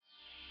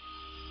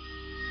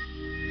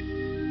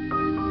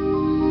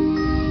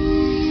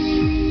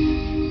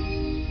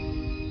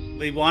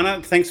Lee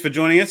Weiner, thanks for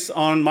joining us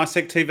on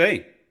MySec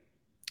TV.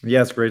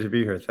 Yeah, it's great to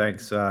be here.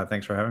 Thanks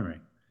for having me.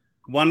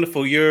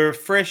 Wonderful. You're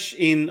fresh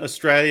in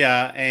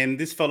Australia, and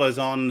this follows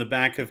on the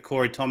back of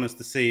Corey Thomas,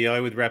 the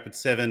CEO with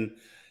Rapid7.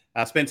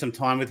 Spent some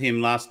time with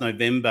him last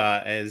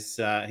November as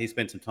he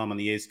spent some time on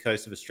the east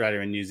coast of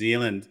Australia and New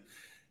Zealand.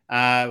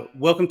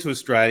 Welcome to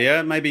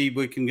Australia. Maybe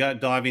we can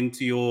dive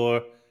into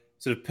your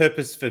sort of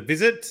purpose for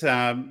visit.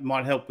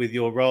 Might help with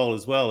your role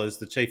as well as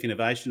the Chief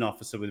Innovation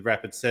Officer with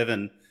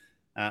Rapid7.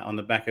 On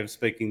the back of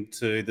speaking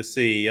to the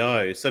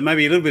CEO. So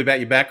maybe a little bit about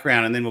your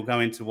background, and then we'll go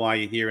into why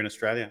you're here in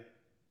Australia.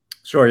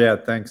 Sure. Yeah.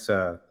 Thanks.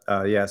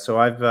 Yeah. So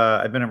I've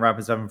been at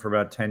Rapid7 for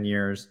about 10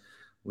 years,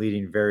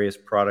 leading various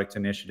product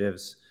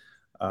initiatives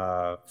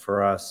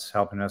for us,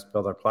 helping us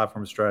build our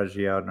platform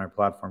strategy out and our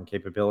platform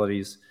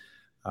capabilities.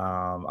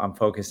 I'm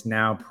focused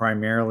now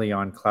primarily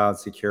on cloud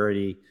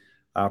security.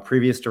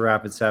 Previous to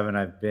Rapid7,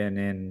 I've been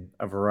in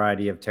a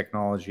variety of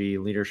technology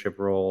leadership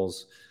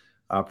roles.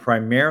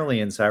 Primarily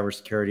in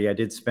cybersecurity. I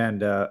did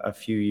spend a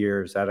few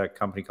years at a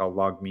company called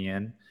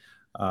LogMeIn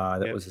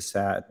that was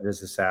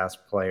a SaaS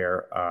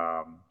player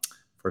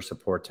for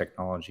support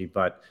technology.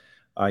 But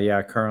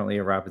yeah, currently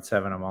at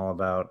Rapid7, I'm all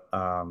about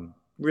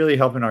really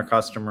helping our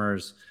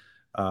customers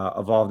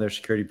evolve their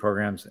security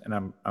programs,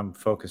 and I'm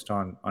focused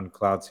on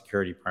cloud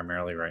security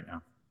primarily right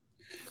now.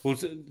 Well,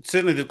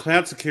 certainly the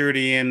cloud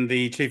security and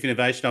the Chief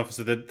Innovation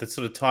Officer, the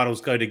sort of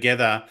titles go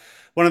together.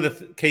 One of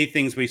the key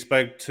things we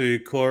spoke to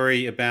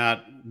Corey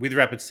about with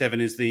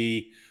Rapid7 is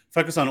the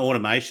focus on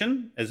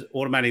automation, as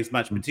automating as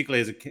much, particularly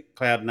as a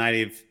cloud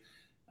native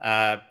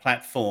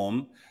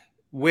platform.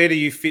 Where do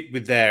you fit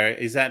with there?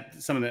 Is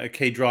that some of a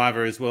key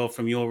driver as well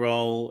from your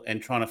role and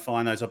trying to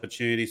find those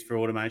opportunities for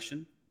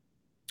automation?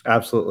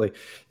 Absolutely.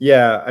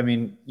 Yeah. I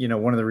mean,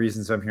 one of the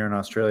reasons I'm here in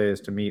Australia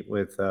is to meet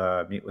with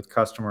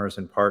customers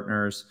and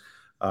partners.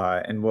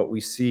 And what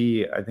we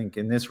see, I think,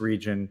 in this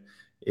region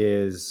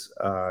is,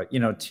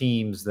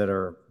 teams that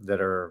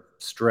are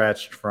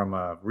stretched from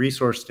a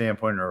resource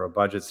standpoint or a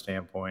budget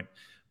standpoint.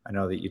 I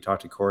know that you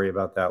talked to Corey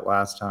about that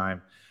last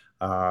time.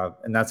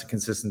 And that's a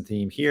consistent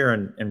theme here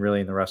and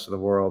really in the rest of the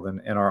world.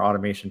 And our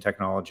automation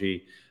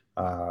technology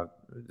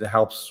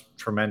helps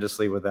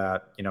tremendously with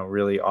that,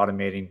 really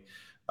automating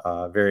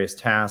various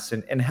tasks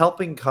and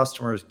helping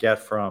customers get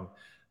from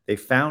they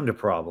found a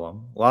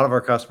problem. A lot of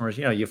our customers,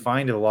 you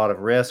find a lot of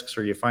risks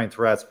or you find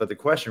threats, but the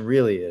question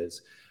really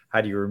is, how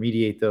do you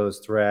remediate those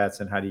threats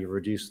and how do you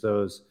reduce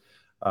those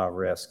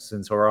risks?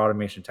 And so our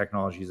automation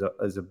technology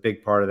is a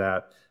big part of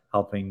that,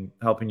 helping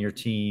your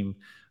team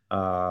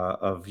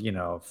of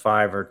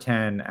 5 or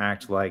 10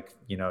 act like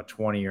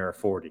 20 or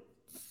 40.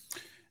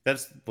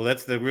 That's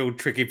the real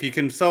trick. If you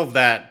can solve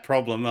that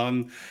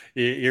problem,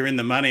 you're in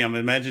the money, I'm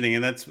imagining,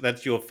 and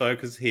that's your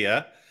focus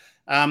here.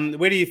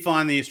 Where do you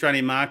find the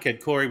Australian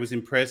market? Corey was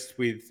impressed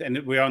with,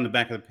 and we're on the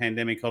back of the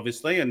pandemic,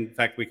 obviously. And in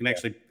fact, we can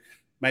actually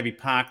maybe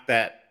park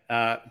that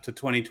to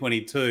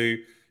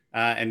 2022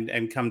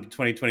 and come to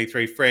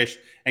 2023 fresh.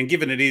 And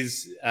given it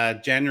is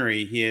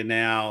January here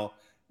now,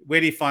 where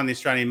do you find the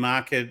Australian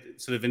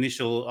market? Sort of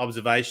initial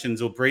observations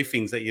or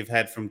briefings that you've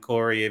had from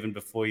Corey even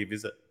before you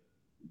visit.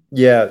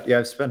 Yeah.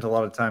 I've spent a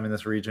lot of time in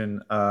this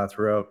region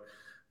throughout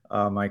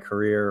my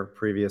career.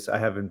 I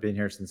haven't been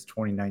here since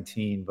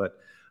 2019, but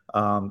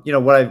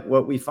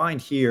what we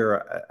find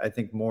here, I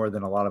think more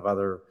than a lot of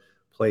other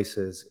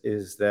places,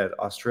 is that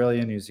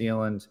Australia, New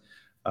Zealand,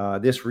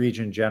 this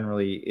region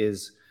generally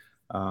is,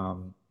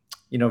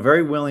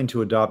 very willing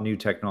to adopt new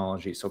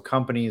technology. So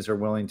companies are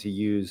willing to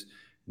use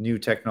new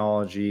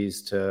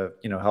technologies to,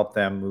 help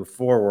them move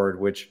forward,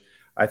 which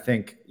I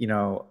think,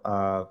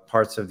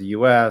 parts of the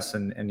US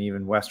and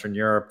even Western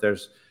Europe,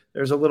 there's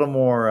a little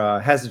more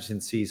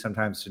hesitancy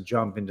sometimes to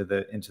jump into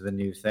the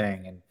new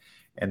thing.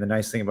 And the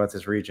nice thing about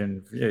this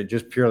region,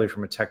 just purely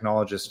from a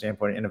technologist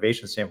standpoint,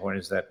 innovation standpoint,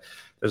 is that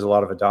there's a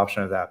lot of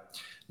adoption of that.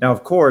 Now,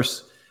 of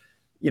course,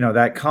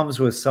 that comes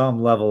with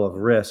some level of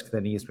risk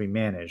that needs to be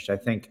managed. I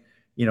think,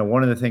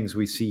 one of the things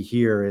we see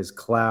here is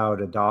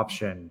cloud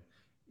adoption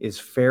is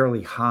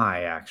fairly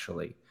high,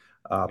 actually.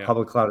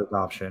 Public cloud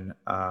adoption,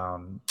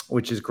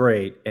 which is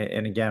great.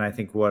 And again, I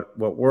think what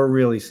we're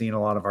really seeing a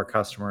lot of our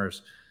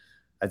customers,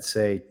 I'd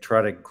say,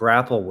 try to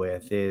grapple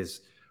with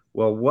is,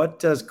 well, what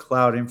does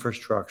cloud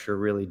infrastructure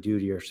really do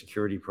to your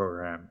security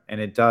program? And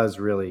it does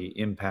really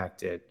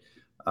impact it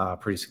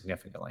pretty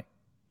significantly.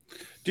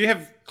 Do you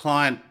have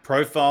client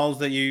profiles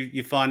that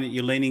you find that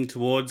you're leaning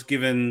towards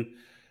given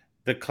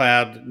the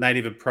cloud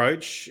native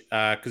approach?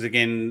 Because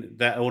again,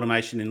 that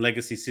automation in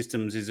legacy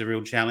systems is a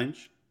real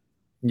challenge.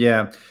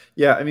 Yeah.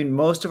 I mean,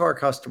 most of our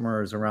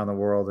customers around the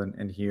world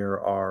and here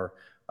are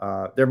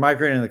they're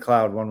migrating to the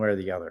cloud one way or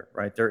the other,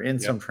 right? They're in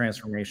some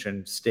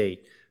transformation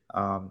state.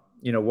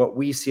 What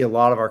we see a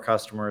lot of our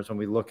customers when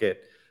we look at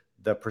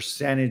the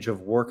percentage of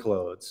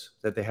workloads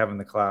that they have in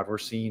the cloud, we're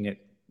seeing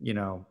it,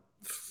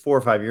 4 or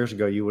 5 years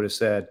ago, you would have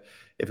said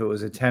if it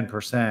was a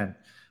 10%,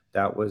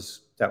 that was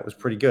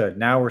pretty good.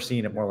 Now we're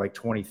seeing it more like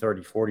 20,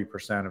 30,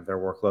 40% of their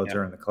workloads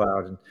are in the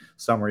cloud, and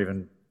some are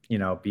even,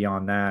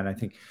 beyond that. And I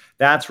think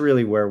that's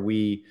really where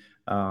we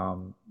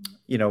um,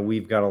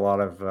 we've got a lot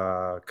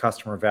of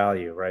customer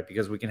value, right?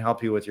 Because we can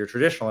help you with your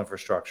traditional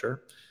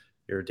infrastructure,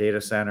 your data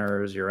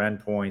centers, your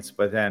endpoints.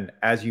 But then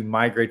as you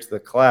migrate to the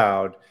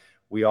cloud,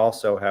 we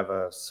also have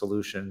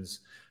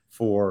solutions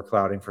for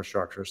cloud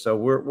infrastructure. So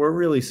we're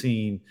really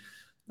seeing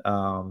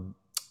um,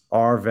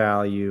 our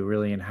value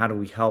really in how do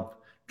we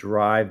help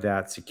drive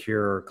that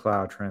secure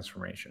cloud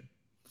transformation.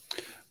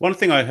 One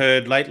thing I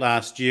heard late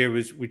last year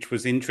was, which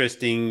was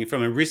interesting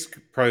from a risk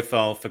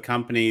profile for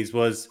companies,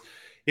 was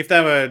if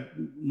they were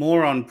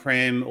more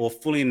on-prem or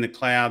fully in the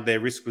cloud, their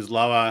risk was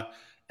lower.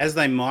 As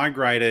they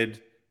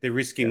migrated, their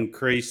risk Yeah.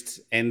 increased,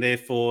 and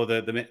therefore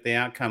the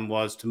outcome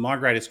was to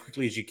migrate as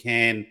quickly as you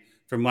can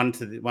from one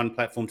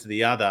platform to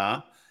the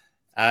other.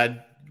 Uh,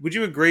 would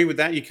you agree with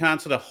that? You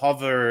can't sort of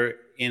hover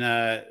in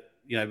a,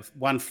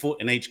 1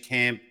 foot in each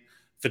camp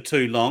for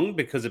too long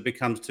because it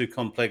becomes too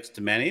complex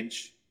to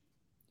manage.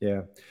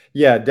 Yeah.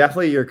 Yeah,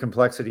 definitely your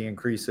complexity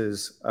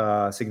increases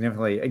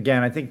significantly.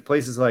 Again, I think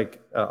places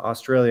like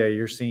Australia,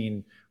 you're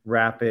seeing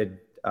rapid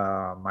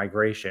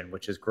migration,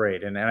 which is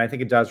great. And I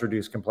think it does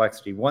reduce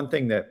complexity. One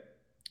thing that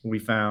we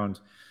found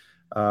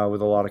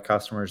with a lot of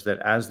customers that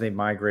as they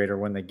migrate or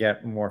when they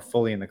get more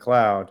fully in the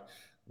cloud,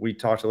 we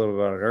talked a little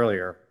about it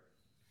earlier,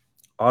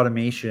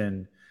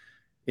 automation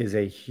is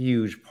a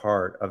huge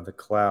part of the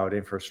cloud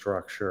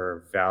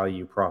infrastructure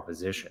value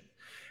proposition.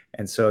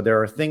 And so there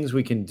are things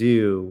we can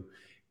do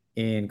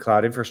in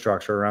cloud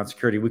infrastructure around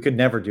security we could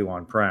never do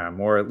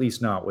on-prem, or at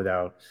least not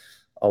without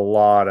a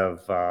lot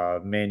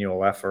of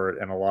manual effort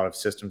and a lot of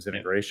systems Yeah.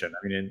 integration.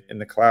 I mean, in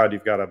the cloud,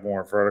 you've got a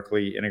more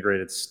vertically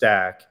integrated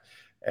stack.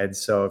 And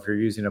so if you're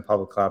using a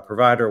public cloud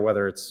provider,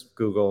 whether it's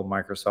Google,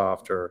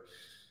 Microsoft, or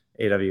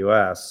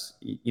AWS,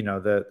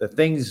 the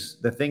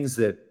things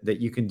that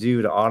you can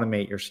do to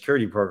automate your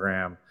security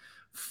program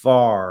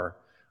far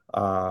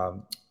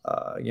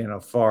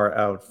far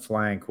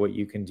outflank what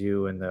you can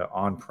do in the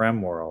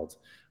on-prem world,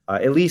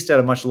 at least at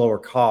a much lower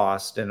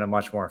cost and a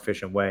much more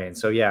efficient way. And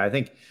so, yeah, I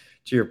think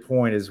to your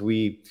point, as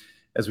we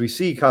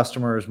see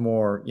customers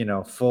more,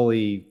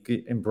 fully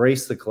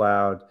embrace the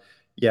cloud,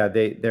 yeah,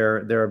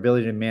 their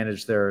ability to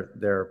manage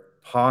their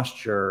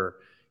posture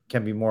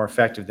can be more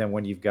effective than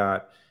when you've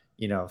got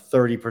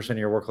 30% of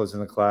your workloads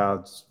in the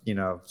cloud,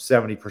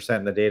 70%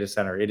 in the data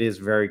center. It is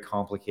very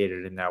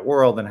complicated in that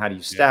world. And how do you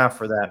Yeah. staff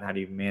for that and how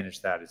do you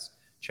manage that is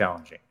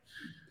challenging.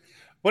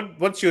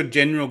 What's your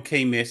general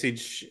key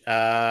message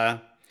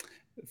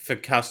for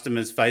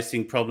customers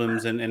facing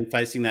problems and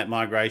facing that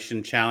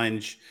migration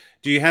challenge?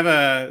 Do you have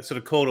a sort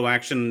of call to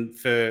action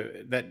for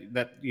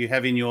that you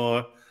have in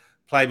your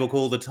playbook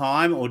all the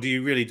time, or do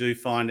you really do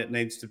find it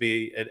needs to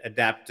be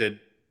adapted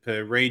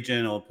per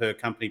region or per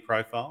company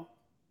profile?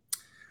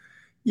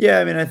 Yeah,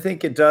 I mean, I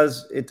think it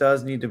does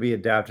need to be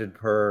adapted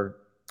per,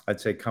 I'd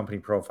say, company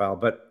profile.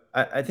 But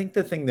I think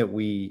the thing that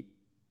we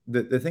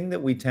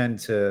tend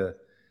to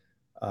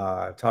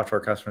talk to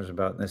our customers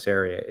about in this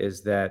area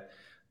is that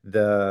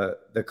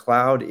the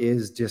cloud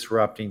is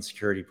disrupting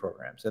security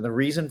programs, and the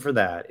reason for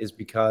that is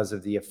because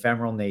of the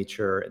ephemeral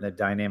nature and the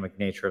dynamic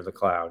nature of the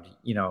cloud.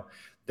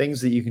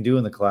 Things that you can do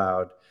in the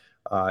cloud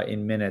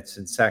in minutes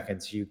and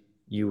seconds, you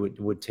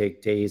would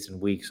take days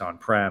and weeks on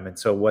prem. And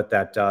so what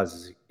that does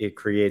is it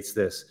creates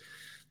this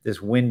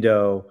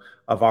window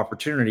of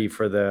opportunity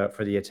for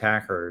the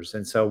attackers.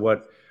 And so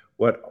what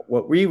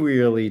we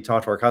really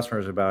talk to our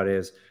customers about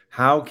is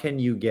how can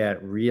you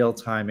get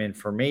real-time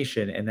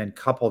information and then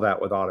couple that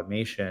with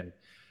automation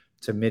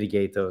to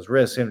mitigate those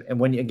risks. And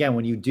when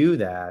you do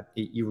that,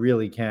 you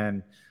really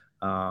can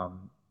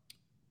um,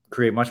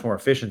 create much more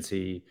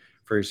efficiency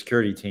for your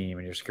security team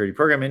and your security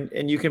program,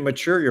 and you can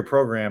mature your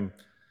program.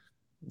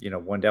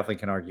 One definitely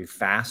can argue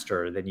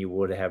faster than you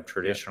would have Yeah.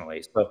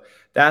 traditionally. So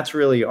that's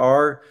really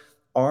our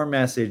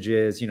message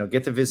is,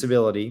 get the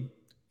visibility,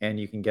 and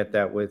you can get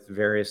that with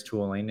various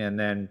tooling, and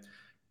then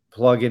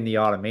plug in the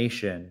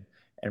automation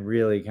and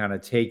really kind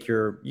of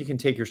you can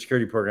take your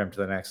security program to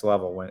the next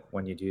level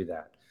when you do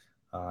that.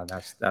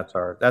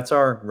 That's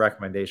our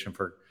recommendation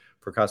for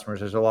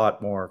customers. There's a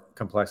lot more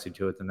complexity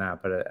to it than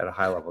that, but at a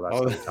high level, that's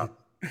what we talk.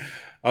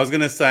 I was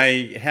going to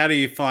say, how do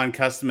you find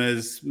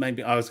customers?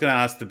 Maybe I was going to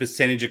ask the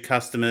percentage of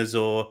customers,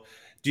 or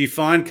do you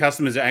find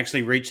customers are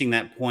actually reaching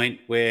that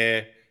point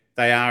where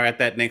they are at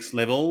that next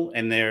level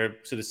and they're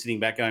sort of sitting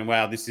back going,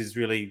 wow, this is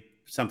really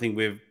something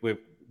we're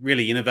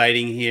really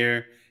innovating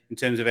here in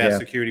terms of our Yeah.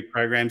 security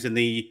programs and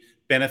the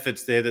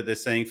benefits there that they're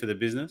seeing for the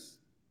business?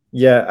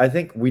 Yeah, I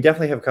think we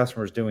definitely have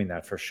customers doing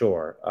that for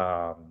sure,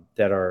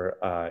 that are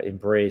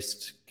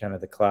embraced kind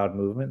of the cloud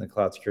movement, the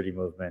cloud security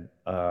movement,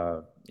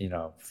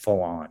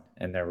 full on,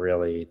 and they're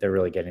really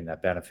getting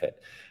that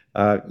benefit.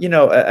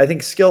 I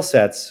think skill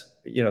sets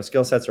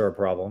are a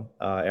problem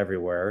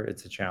everywhere.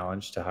 It's a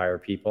challenge to hire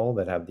people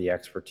that have the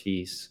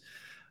expertise.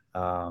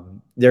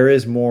 There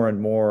is more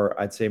and more,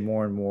 I'd say,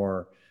 more and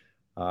more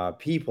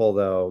people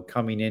though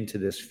coming into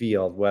this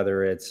field,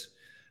 whether it's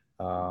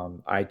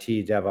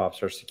IT,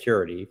 DevOps, or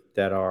security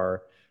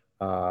they're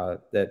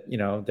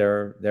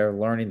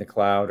learning the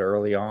cloud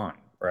early on,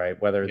 right?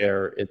 Whether Yeah.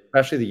 they're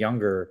especially the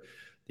younger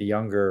the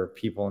younger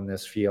people in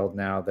this field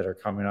now that are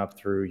coming up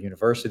through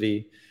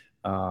university,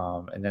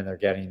 and then they're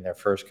getting their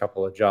first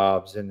couple of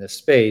jobs in this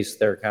space.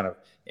 They're kind of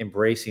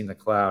embracing the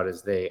cloud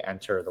as they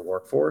enter the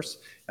workforce,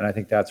 and I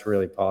think that's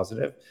really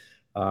positive.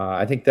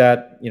 I think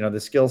that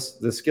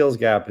the skills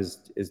gap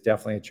is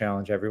definitely a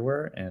challenge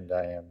everywhere, and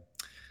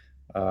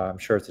I'm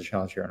sure it's a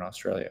challenge here in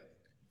Australia.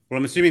 Well,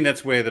 I'm assuming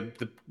that's where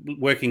the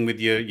working with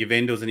your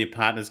vendors and your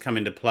partners come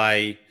into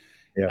play.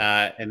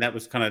 Yeah. And that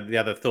was kind of the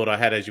other thought I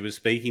had as you were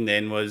speaking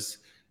then, was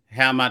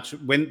how much,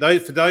 for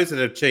those that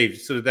have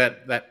achieved sort of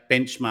that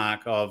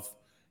benchmark of,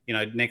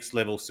 next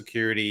level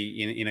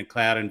security in a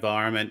cloud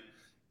environment,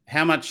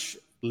 how much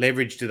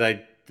leverage do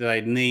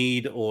they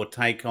need or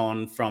take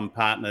on from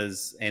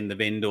partners and the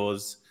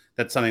vendors?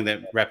 That's something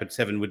that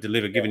Rapid7 would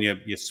deliver, given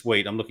your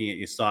suite. I'm looking at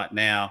your site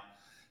now.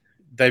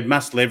 They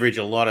must leverage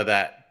a lot of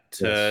that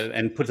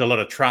and put a lot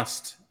of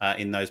trust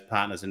in those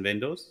partners and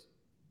vendors.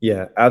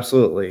 Yeah,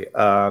 absolutely.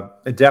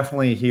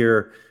 Definitely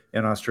here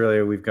in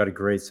Australia, we've got a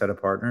great set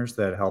of partners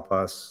that help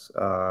us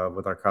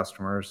with our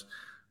customers.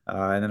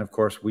 And then, of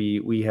course,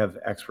 we have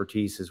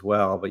expertise as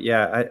well. But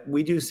yeah,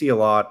 we do see a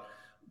lot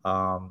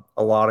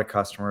of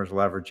customers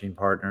leveraging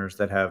partners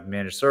that have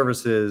managed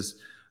services,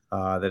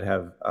 that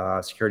have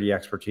security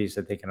expertise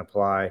that they can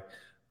apply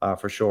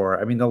for sure.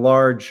 I mean,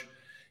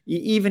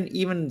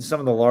 even some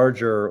of the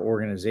larger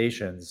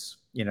organizations,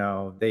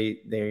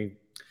 they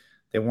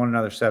want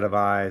another set of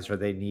eyes, or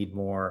they need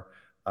more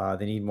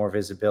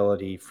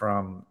visibility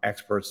from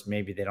experts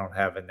maybe they don't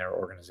have in their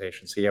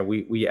organization. So yeah,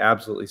 we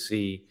absolutely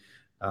see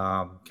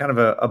kind of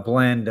a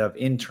blend of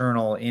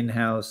internal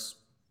in-house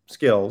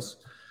skills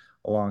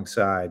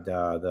alongside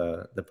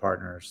the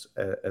partners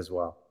as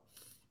well.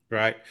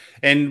 Right.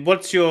 And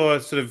what's your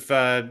sort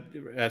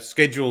of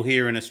schedule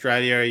here in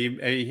Australia? Are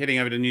you heading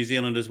over to New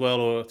Zealand as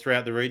well, or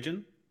throughout the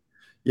region?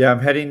 Yeah,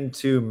 I'm heading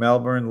to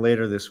Melbourne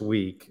later this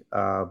week,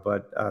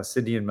 but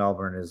Sydney and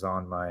Melbourne is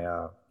on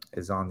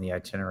the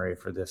itinerary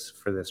for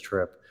this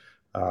trip.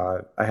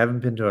 I haven't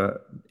been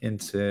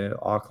into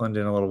Auckland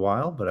in a little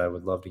while, but I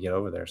would love to get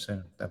over there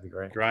soon. That'd be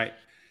great. Great.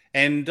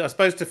 And I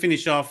suppose to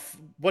finish off,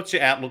 what's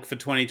your outlook for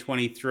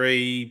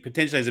 2023,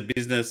 potentially as a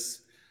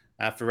business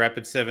for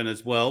Rapid7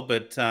 as well,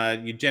 but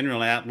your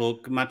general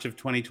outlook, much of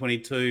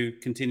 2022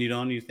 continued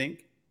on, you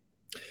think?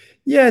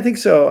 Yeah, I think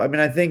so. I mean,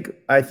 I think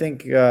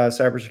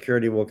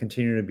cybersecurity will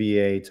continue to be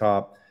a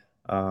top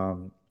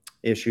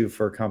issue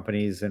for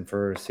companies and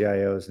for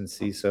CIOs and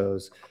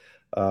CISOs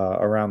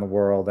around the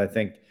world. I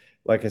think,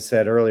 like I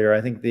said earlier,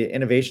 I think the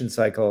innovation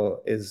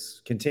cycle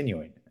is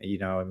continuing.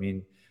 I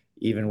mean,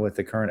 even with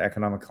the current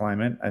economic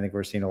climate, I think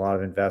we're seeing a lot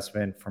of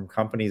investment from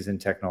companies in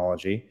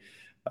technology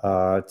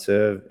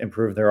to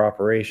improve their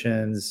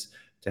operations,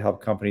 to help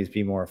companies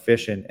be more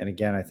efficient. And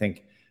again, I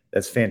think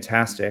that's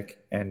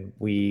fantastic, and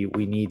we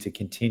need to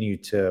continue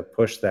to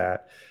push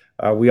that.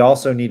 We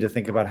also need to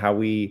think about how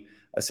we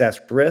assess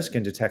risk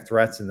and detect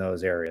threats in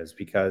those areas,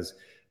 because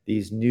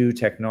these new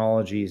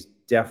technologies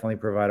definitely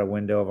provide a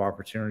window of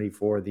opportunity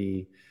for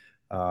the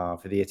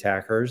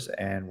attackers,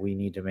 and we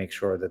need to make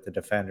sure that the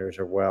defenders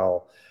are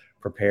well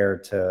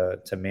prepared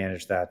to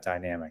manage that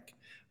dynamic.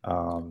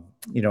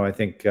 I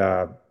think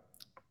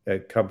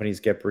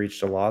companies get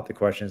breached a lot. The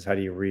question is, how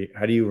do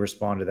you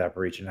respond to that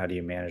breach, and how do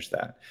you manage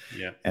that?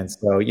 Yeah. And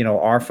so,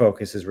 our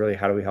focus is really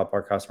how do we help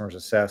our customers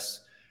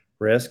assess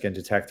risk and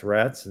detect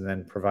threats, and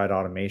then provide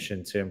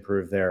automation to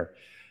improve their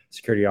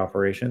security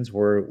operations.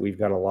 We've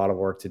got a lot of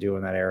work to do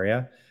in that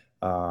area.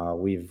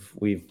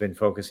 We've been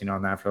focusing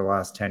on that for the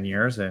last 10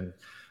 years, and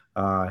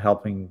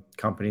helping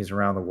companies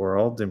around the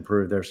world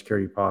improve their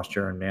security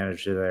posture and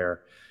manage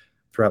their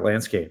threat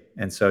landscape.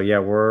 And so, yeah,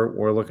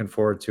 we're looking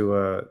forward to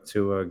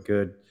a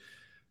good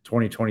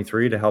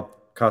 2023 to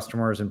help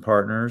customers and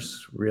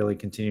partners really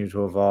continue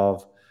to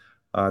evolve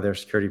their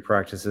security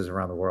practices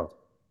around the world.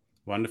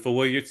 Wonderful.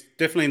 Well, you're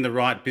definitely in the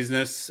right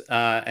business,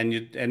 and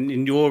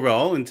in your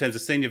role in terms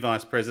of Senior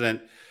Vice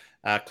President,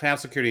 Cloud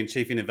Security and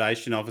Chief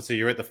Innovation Officer,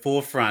 you're at the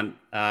forefront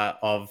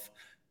of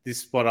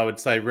this, what I would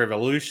say,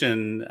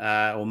 revolution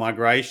or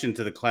migration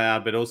to the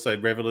cloud, but also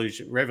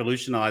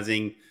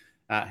revolutionizing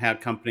how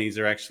companies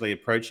are actually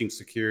approaching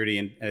security,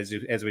 and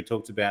as we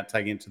talked about,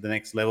 taking it to the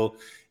next level.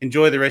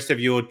 Enjoy the rest of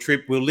your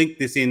trip. We'll link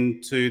this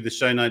into the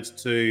show notes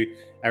to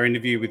our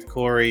interview with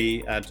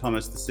Corey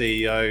Thomas, the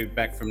CEO,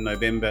 back from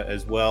November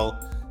as well.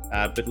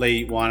 But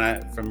Lee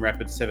Weiner from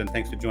Rapid7,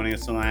 thanks for joining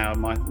us on our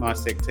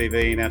MySec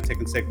TV and our Tech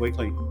and Sec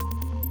Weekly.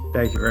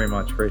 Thank you very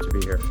much. Great to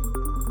be here.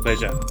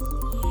 Pleasure.